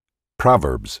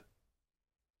Proverbs.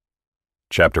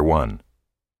 Chapter 1.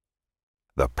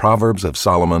 The Proverbs of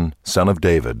Solomon, son of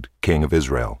David, king of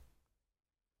Israel.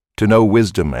 To know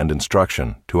wisdom and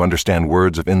instruction, to understand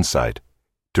words of insight,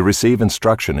 to receive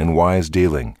instruction in wise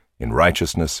dealing, in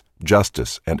righteousness,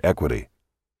 justice, and equity,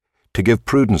 to give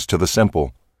prudence to the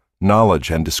simple,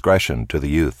 knowledge and discretion to the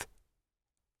youth.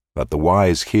 Let the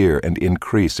wise hear and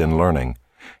increase in learning,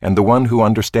 and the one who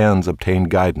understands obtain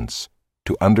guidance,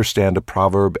 to understand a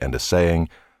proverb and a saying,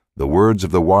 the words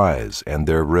of the wise and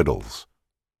their riddles.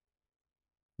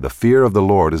 The fear of the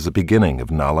Lord is the beginning of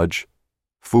knowledge.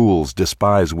 Fools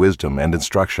despise wisdom and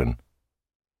instruction.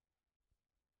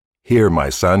 Hear, my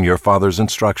son, your father's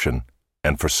instruction,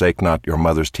 and forsake not your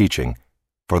mother's teaching,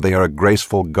 for they are a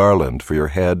graceful garland for your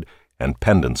head and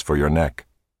pendants for your neck.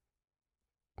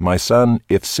 My son,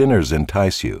 if sinners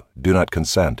entice you, do not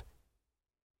consent.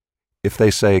 If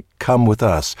they say, "Come with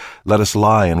us, let us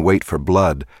lie and wait for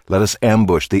blood, let us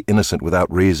ambush the innocent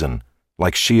without reason.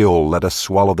 Like Sheol, let us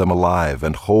swallow them alive,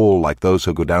 and whole like those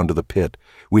who go down to the pit.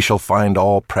 We shall find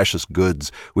all precious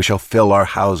goods, we shall fill our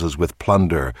houses with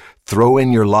plunder. Throw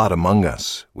in your lot among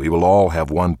us, we will all have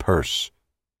one purse."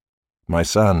 My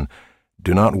son,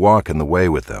 do not walk in the way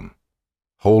with them.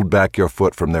 Hold back your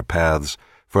foot from their paths,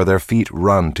 for their feet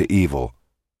run to evil,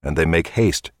 and they make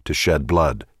haste to shed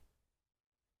blood.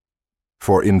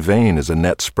 For in vain is a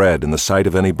net spread in the sight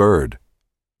of any bird.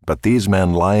 But these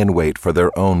men lie in wait for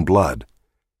their own blood.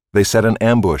 They set an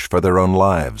ambush for their own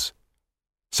lives.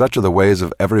 Such are the ways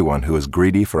of everyone who is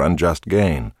greedy for unjust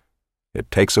gain.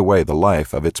 It takes away the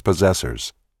life of its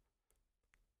possessors.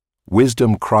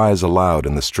 Wisdom cries aloud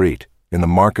in the street. In the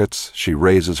markets she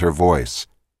raises her voice.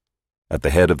 At the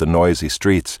head of the noisy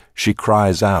streets she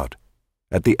cries out.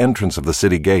 At the entrance of the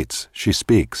city gates she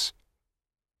speaks.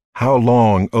 How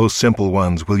long, O simple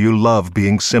ones, will you love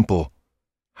being simple?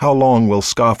 How long will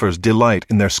scoffers delight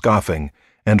in their scoffing,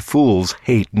 and fools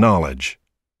hate knowledge?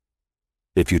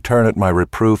 If you turn at my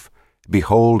reproof,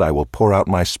 behold, I will pour out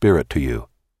my spirit to you.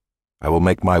 I will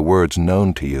make my words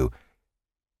known to you.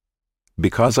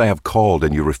 Because I have called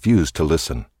and you refuse to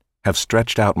listen, have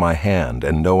stretched out my hand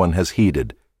and no one has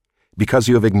heeded, because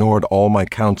you have ignored all my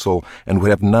counsel and would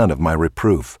have none of my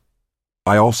reproof,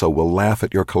 I also will laugh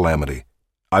at your calamity.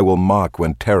 I will mock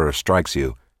when terror strikes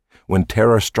you, when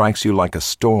terror strikes you like a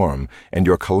storm, and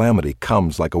your calamity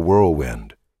comes like a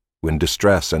whirlwind, when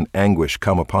distress and anguish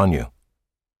come upon you.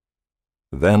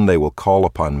 Then they will call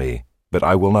upon me, but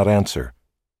I will not answer.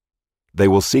 They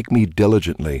will seek me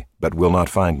diligently, but will not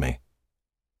find me.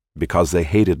 Because they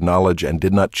hated knowledge and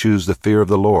did not choose the fear of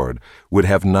the Lord, would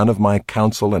have none of my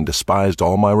counsel and despised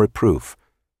all my reproof.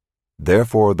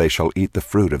 Therefore they shall eat the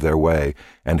fruit of their way,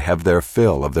 and have their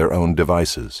fill of their own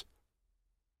devices.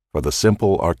 For the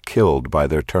simple are killed by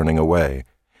their turning away,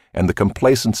 and the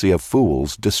complacency of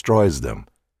fools destroys them.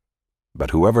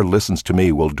 But whoever listens to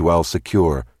me will dwell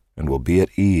secure, and will be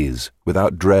at ease,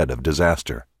 without dread of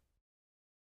disaster.